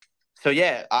So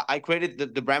yeah, I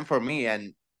created the brand for me,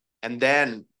 and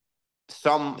then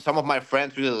some of my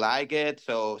friends really like it.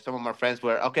 So some of my friends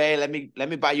were okay. Let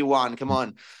me buy you one. Come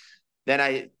on. Then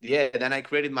I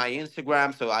created my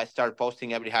Instagram. So I started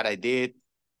posting every hat I did,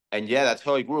 and yeah, that's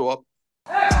how I grew up.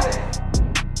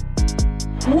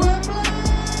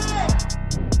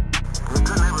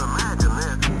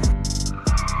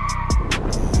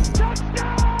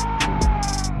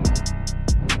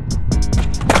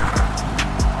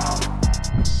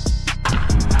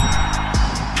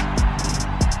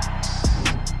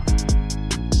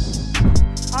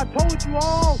 I told you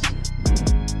all.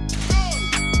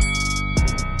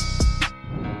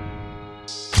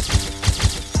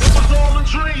 It was all a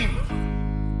dream.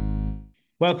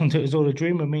 Welcome to It Was All a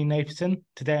Dream with me, Nathan.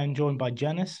 Today I'm joined by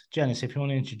Genis. Genis, if you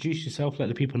want to introduce yourself, let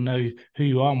the people know who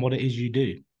you are and what it is you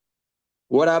do.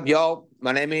 What up, y'all?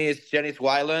 My name is Genis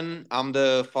Whylan. I'm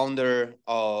the founder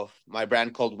of my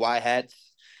brand called Y Hats.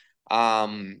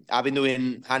 I've been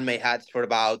doing handmade hats for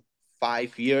about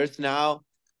 5 years now.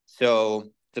 So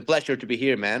it's a pleasure to be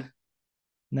here, man.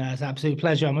 No, it's an absolute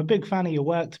pleasure. I'm a big fan of your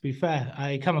work, to be fair.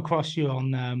 I come across you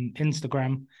on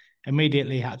Instagram,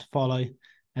 immediately had to follow,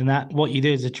 and that what you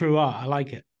do is a true art. I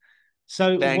like it.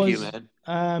 So Thank you,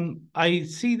 man. I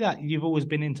see that you've always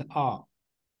been into art.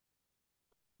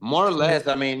 More or So less,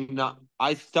 I mean,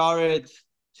 I started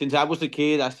since I was a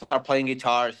kid. I started playing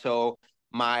guitar. So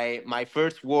my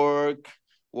first work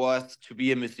was to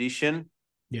be a musician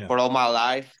yeah, for all my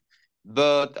life.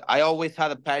 But I always had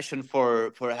a passion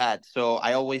for hats. So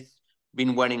I always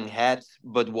been wearing hats.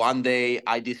 But one day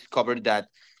I discovered that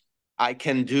I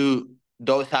can do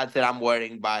those hats that I'm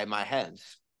wearing by my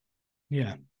hands.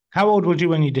 yeah. How old were you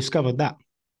when you discovered that?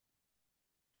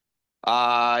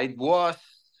 It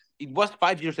was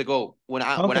 5 years ago when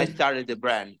I Okay. started the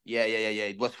brand. Yeah.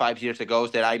 It was 5 years ago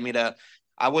that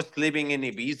I was living in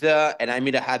Ibiza and I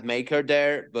met a hat maker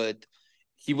there, but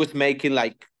he was making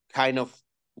like kind of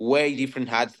way different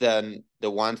hats than the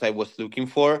ones I was looking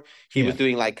for. He was Yeah.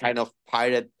 doing like kind of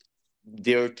pirate,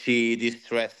 dirty,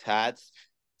 distressed hats.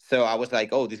 So I was like,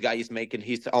 oh, this guy is making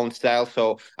his own style,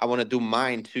 so I want to do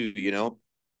mine too.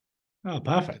 Oh,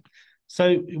 perfect.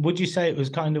 So would you say it was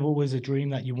kind of always a dream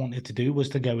that you wanted to do was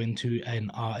to go into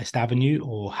an artist avenue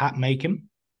or hat making?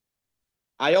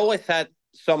 I always had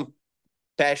some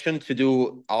passion to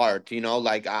do art.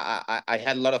 Like I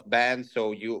had a lot of bands,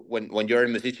 so when you're a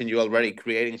musician you're already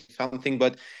creating something.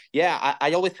 But yeah,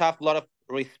 I always have a lot of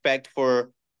respect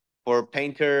for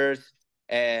painters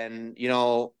and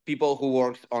people who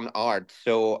works on art.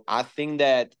 So I think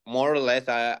that more or less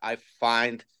I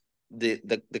find the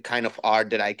kind of art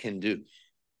that I can do.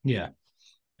 Yeah.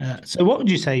 So what would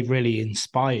you say really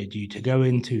inspired you to go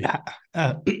into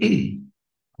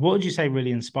what would you say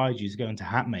really inspired you to go into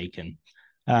hat making?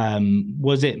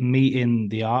 Was it meeting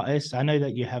the artists? I know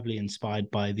that you're heavily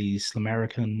inspired by the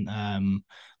American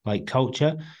like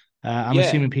culture. I'm Yeah,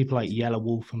 assuming people like Yellow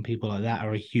Wolf and people like that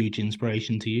are a huge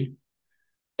inspiration to you.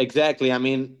 exactly. I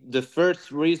mean, the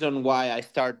first reason why I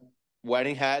start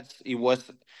wearing hats, it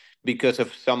was because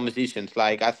of some musicians.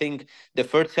 Like I think the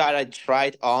first hat I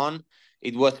tried on,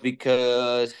 it was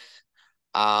because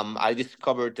I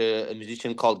discovered a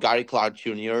musician called Gary Clark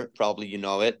Jr. Probably you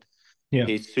know it. Yeah.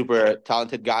 He's super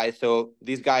talented guy. So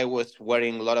this guy was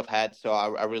wearing a lot of hats, so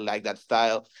I really like that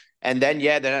style. And then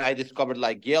yeah, then I discovered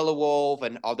like Yellow Wolf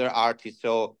and other artists.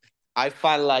 So I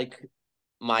find like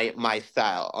my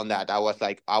style on that. I was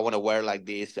like, I want to wear like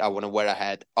this. I want to wear a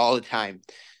hat all the time.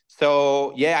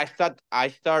 So yeah, I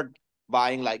start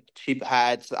buying like cheap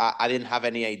hats. I didn't have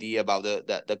any idea about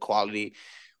the quality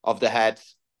of the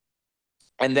hats.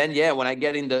 And then yeah, when I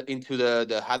get into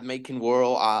the hat making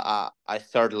world, I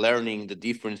start learning the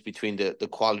difference between the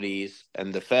qualities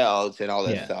and the felts and all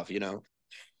that Yeah. stuff.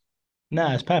 No,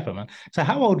 it's perfect, man. So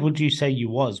how old would you say you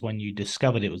was when you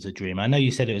discovered it was a dream? I know you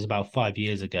said it was about 5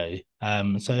 years ago.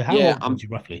 So how Yeah, old was I'm you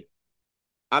roughly?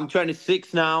 I'm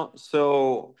 26 now.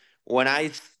 So when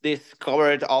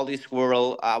discovered all this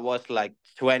world, I was like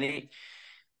 20.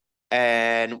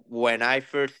 And when I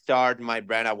first started my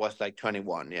brand, I was like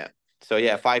 21. Yeah. So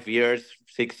yeah, 5 years,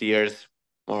 6 years,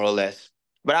 more or less.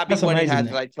 But I've been That's wearing amazing. hats,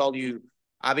 as I told you,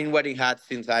 I've been wearing hats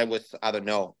since I was, I don't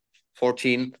know,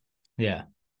 14. Yeah.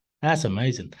 That's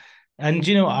amazing. And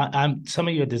you know, some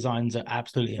of your designs are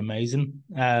absolutely amazing.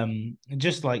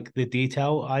 Just like the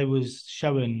detail, I was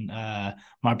showing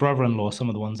my brother-in-law some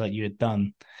of the ones that you had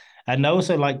done, and I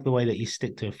also like the way that you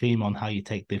stick to a theme on how you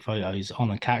take the photos on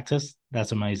a cactus.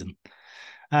 That's amazing.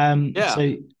 Yeah.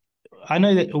 So I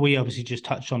know that we obviously just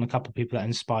touched on a couple of people that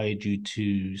inspired you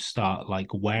to start like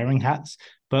wearing hats,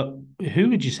 but who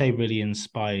would you say really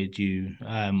inspired you,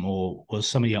 or was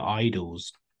some of your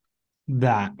idols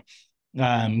that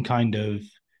kind of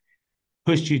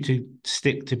pushed you to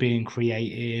stick to being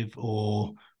creative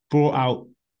or brought out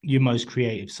your most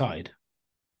creative side?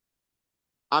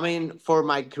 I mean, for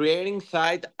my creating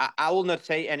side, I will not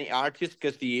say any artist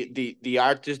because the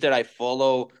artists that I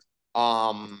follow,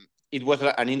 it was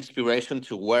an inspiration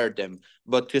to wear them.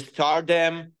 But to start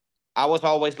them, I was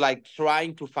always like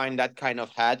trying to find that kind of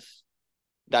hats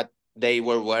that they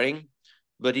were wearing,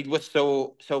 but it was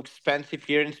so expensive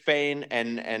here in Spain,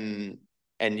 and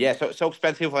yeah, so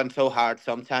expensive and so hard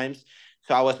sometimes.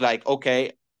 So I was like,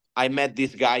 okay, I met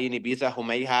this guy in Ibiza who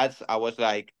made hats. I was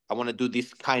like, I want to do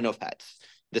this kind of hats,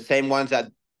 the same ones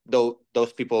that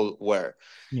those people wear.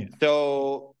 Yeah.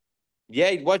 So yeah,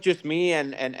 it was just me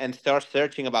and start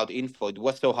searching about info. It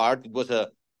was so hard. It was a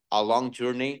long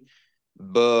journey,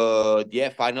 but yeah,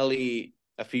 finally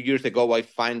a few years ago I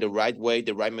find the right way,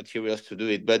 the right materials to do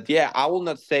it. But yeah, I will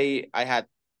not say I had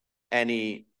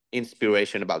any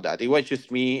inspiration about that. It was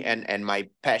just me and my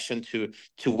passion to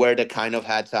wear the kind of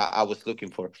hats I was looking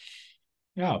for.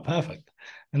 Oh, perfect.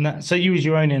 And that so you was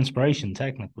your own inspiration,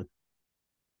 technically.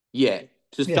 Yeah,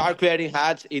 to Yeah. start creating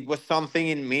hats, it was something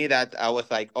in me that I was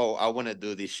like, oh, I want to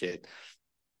do this shit.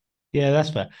 Yeah, that's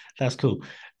fair. That's cool.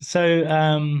 So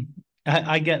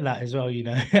I get that as well, you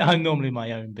know. I'm normally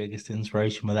my own biggest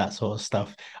inspiration with that sort of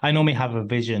stuff. I normally have a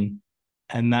vision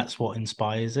and that's what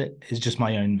inspires it. It's just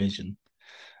my own vision.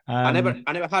 Um I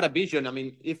never had a vision. I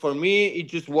mean, for me, it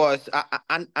just was.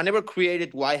 I never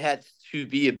created white hats to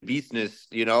be a business.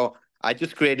 You know, I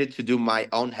just created to do my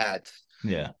own hats.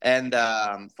 yeah. And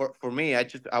for me,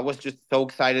 I was just so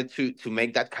excited to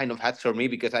make that kind of hats for me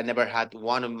because I never had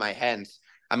one in my hands.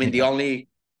 I mean, Yeah.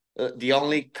 the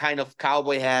only kind of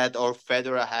cowboy hat or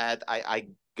fedora hat I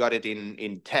got it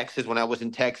in Texas when I was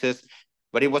in Texas,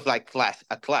 but it was like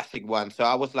a classic one. So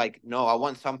I was like, no, I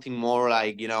want something more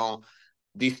like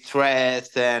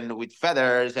distressed and with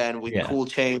feathers and with Yeah. cool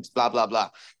chains, blah blah blah.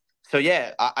 So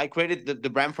yeah, I created the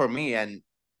brand for me, and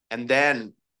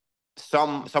then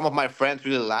some of my friends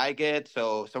really like it.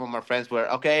 So some of my friends were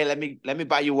okay. Let me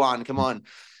buy you one. Come on.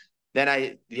 Then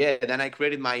I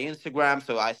created my Instagram.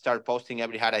 So I started posting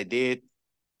every hat I did,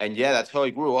 and yeah, that's how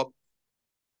it grew up.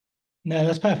 No,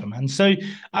 that's perfect, man. So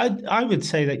I would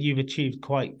say that you've achieved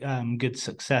quite good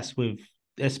success with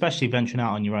especially venturing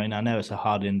out on your own. I know it's a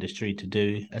hard industry to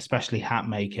do, especially hat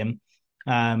making.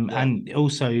 Yeah. And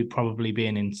also probably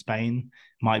being in Spain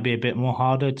might be a bit more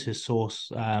harder to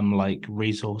source like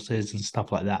resources and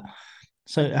stuff like that.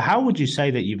 So how would you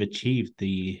say that you've achieved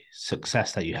the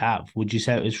success that you have? Would you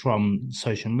say it was from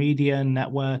social media,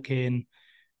 networking,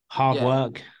 hard Yeah.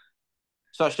 work?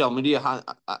 Social media,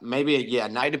 maybe yeah,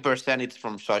 90% it's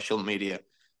from social media,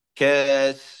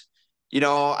 because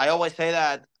I always say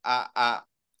that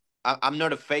I'm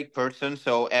not a fake person,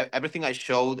 so everything I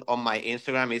showed on my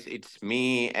Instagram it's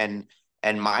me and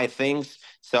my things.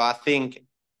 So I think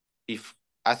if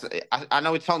as I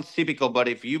know it sounds typical, but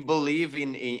if you believe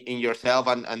in yourself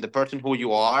and the person who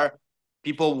you are,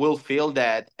 people will feel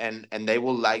that and they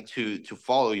will like to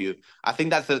follow you. I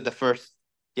think that's the first,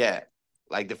 yeah,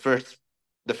 like the first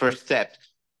step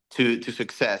to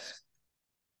success.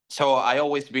 So I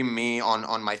always be me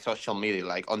on my social media,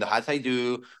 like on the hats I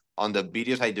do, on the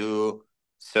videos I do.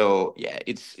 So yeah,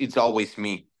 it's always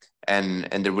me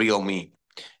and the real me.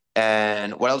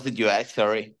 And what else did you ask?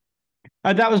 Sorry.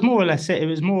 That was more or less it. It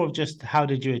was more of just how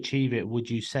did you achieve it? Would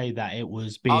you say that it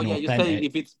was Oh being yeah, you say authentic?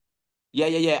 if it's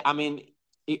yeah. I mean,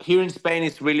 here in Spain,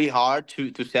 it's really hard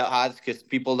to sell hats because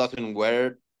people doesn't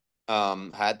wear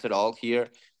hats at all here.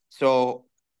 So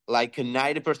like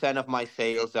 90% of my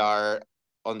sales are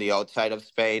on the outside of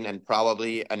Spain, and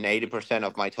probably an 80%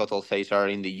 of my total sales are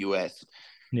in the US.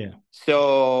 Yeah.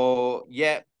 So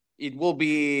yeah, it will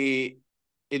be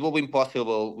it will be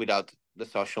impossible without the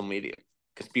social media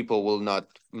because people will not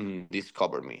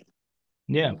discover me.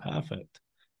 Yeah, perfect.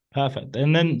 Perfect.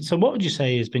 And then so what would you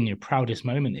say has been your proudest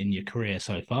moment in your career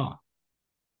so far?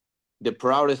 The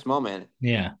proudest moment.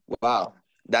 Yeah. Wow,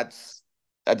 that's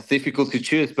difficult to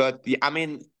choose, but I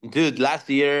mean, dude, last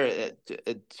year,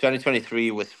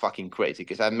 2023 was fucking crazy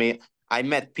because I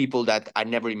met people that I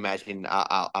never imagined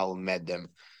I'll met them.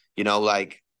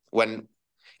 Like when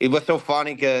it was so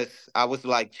funny because I was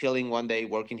like chilling one day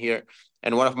working here,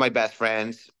 and one of my best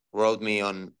friends wrote me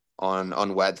on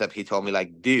WhatsApp. He told me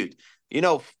like, dude,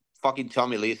 fucking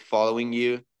Tommy Lee's following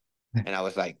you, and I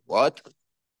was like, what?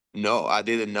 No, I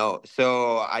didn't know.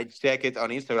 So I checked it on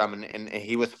Instagram, and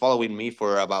he was following me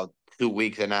for about 2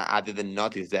 weeks, and I didn't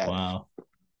notice that. Wow.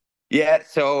 Yeah,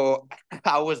 so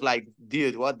I was like,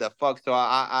 dude, what the fuck? So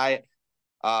I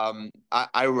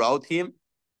wrote him.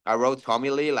 I wrote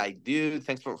Tommy Lee like, dude,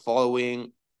 thanks for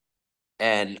following.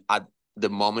 And at the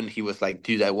moment, he was like,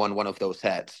 dude, I want one of those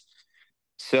hats.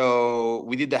 So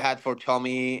we did the hat for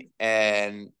Tommy,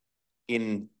 and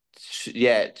in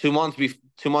 2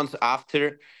 months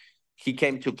after, he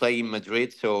came to play in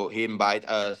Madrid. So he invited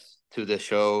us to the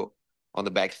show on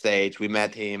the backstage. We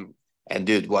met him, and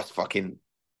dude was fucking.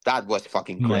 That was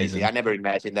fucking crazy. I Amazing. never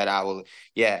imagined that I will.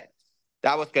 Yeah,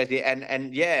 that was crazy.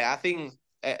 And yeah, I think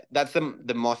that's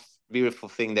the most beautiful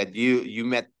thing that you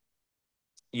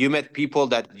met people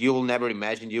that you will never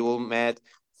imagine you will met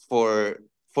for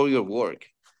your work.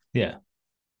 Yeah.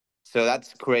 So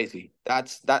that's crazy.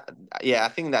 That's that. Yeah, I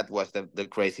think that was the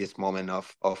craziest moment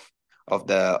of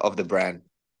the brand.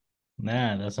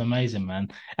 Yeah, that's amazing, man.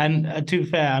 And to be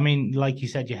fair, I mean, like you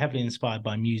said, you're heavily inspired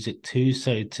by music too.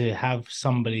 So to have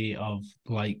somebody of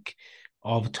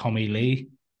Tommy Lee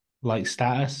like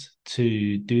status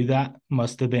to do that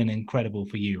must have been incredible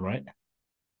for you, right?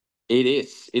 It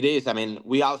is. It is. I mean,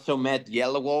 we also met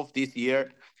Yellow Wolf this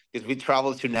year because we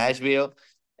traveled to Nashville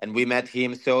and we met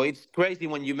him. So it's crazy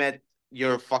when you met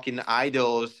your fucking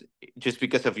idols just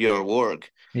because of your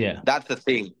work. Yeah. That's the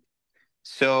thing.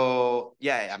 So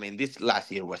yeah, I mean, this last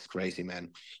year was crazy,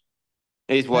 man.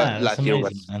 It's what Yeah, that's last year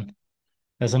amazing, was. man.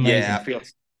 That's Yeah, amazing. I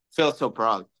feel so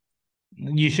proud.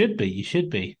 You should be. You should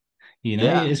be. You know,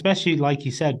 Yeah, especially like you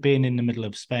said, being in the middle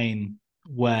of Spain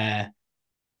where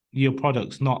your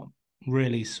product's not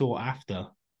really sought after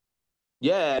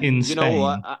yeah, and in you know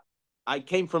what? Spain. I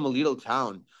came from a little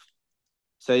town,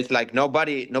 so it's like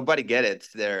nobody get it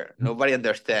there. Nobody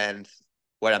understands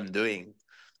what I'm doing.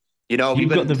 You've got the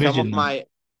Even vision though.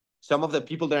 some of the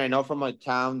people that I know from my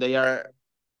town, they are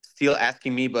still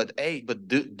asking me, but hey, but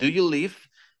do you live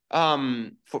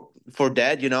for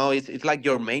that? It's like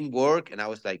your main work. And I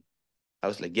was like,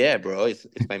 yeah, bro, it's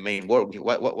my main work.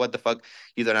 What the fuck?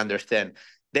 You don't understand.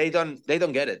 They don't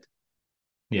get it.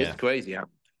 It's Yeah. crazy. Huh?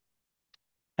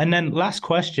 And then last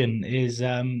question is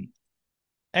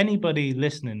anybody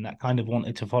listening that kind of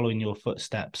wanted to follow in your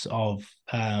footsteps of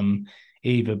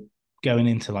either going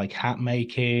into like hat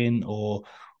making or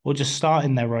just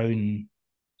starting their own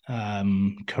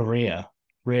career,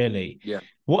 really, Yeah.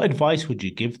 what advice would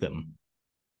you give them?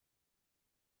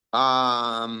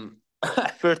 Um,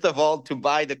 first of all, to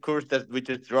buy the course that we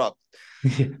just dropped.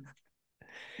 Talk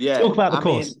Yeah, about the I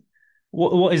course. mean,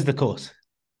 What is the course?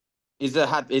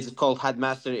 it's called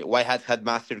Headmaster White Hat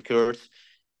Headmaster course.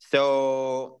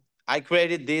 So I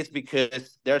created this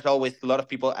because there's always a lot of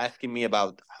people asking me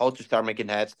about how to start making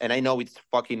hats, and I know it's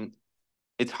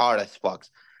hard as fuck.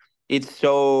 It's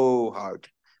so hard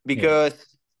Yeah.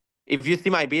 because if you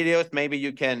see my videos, maybe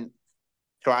you can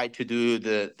try to do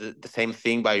the same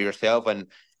thing by yourself,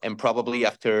 and probably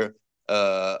after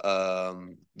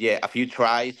a few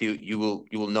tries you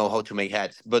will know how to make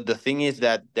hats. But the thing is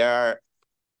that there are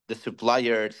the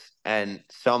suppliers and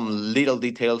some little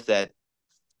details that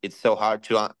it's so hard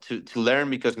to learn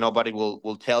because nobody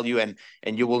will tell you, and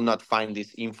you will not find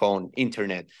this info on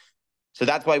internet. So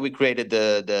that's why we created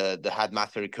the hat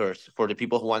mastery course for the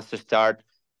people who wants to start.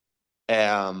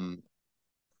 um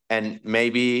and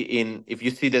maybe in if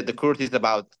you see that the course is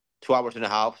about 2 hours and a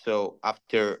half, so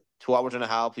after 2 hours and a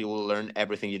half you will learn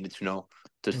everything you need to know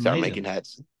to start making Amazing.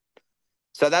 hats.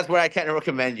 So that's where I can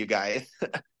recommend you guys.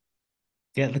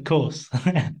 Get the course.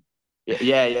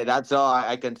 Yeah, that's all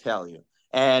I can tell you.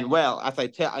 And well,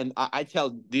 I tell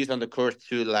this on the course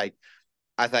too, like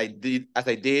as I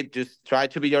did, just try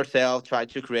to be yourself, try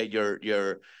to create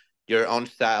your own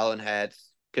style and hats.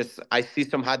 Because I see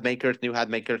some hat makers, new hat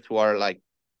makers who are like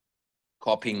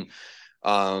copying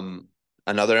um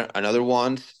another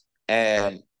ones,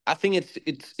 and I think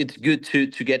it's good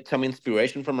to get some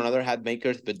inspiration from another hat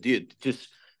makers, but dude, just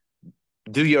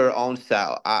do your own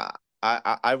style.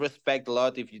 I respect a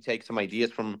lot if you take some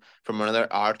ideas from another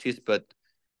artist, but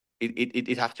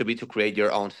it has to be to create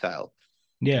your own style.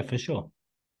 Yeah, for sure.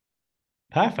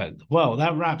 Perfect. Well,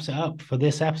 that wraps it up for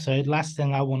this episode. Last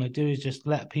thing I want to do is just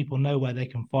let people know where they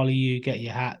can follow you, get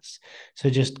your hats. So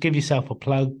just give yourself a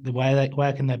plug.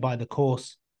 Where can they buy the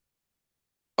course?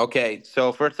 Okay,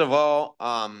 so first of all,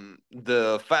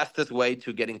 the fastest way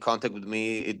to get in contact with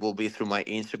me, it will be through my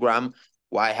Instagram,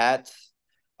 yhats.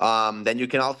 Then you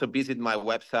can also visit my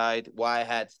website,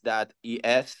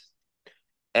 yhats.es.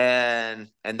 And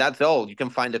that's all. You can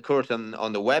find the course on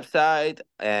the website,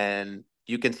 and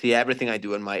you can see everything I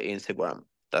do on my Instagram.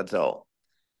 That's all.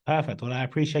 Perfect. Well, I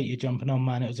appreciate you jumping on,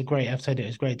 man. It was a great episode. It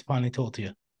was great to finally talk to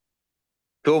you.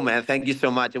 Cool, man. Thank you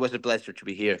so much. It was a pleasure to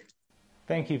be here.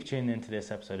 Thank you for tuning into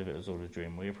this episode of It Was All a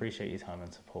Dream. We appreciate your time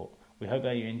and support. We hope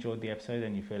that you enjoyed the episode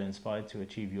and you feel inspired to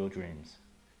achieve your dreams.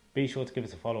 Be sure to give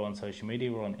us a follow on social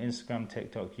media. We're on Instagram,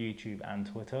 TikTok, YouTube and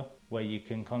Twitter, where you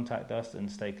can contact us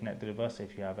and stay connected with us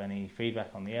if you have any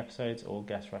feedback on the episodes or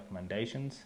guest recommendations.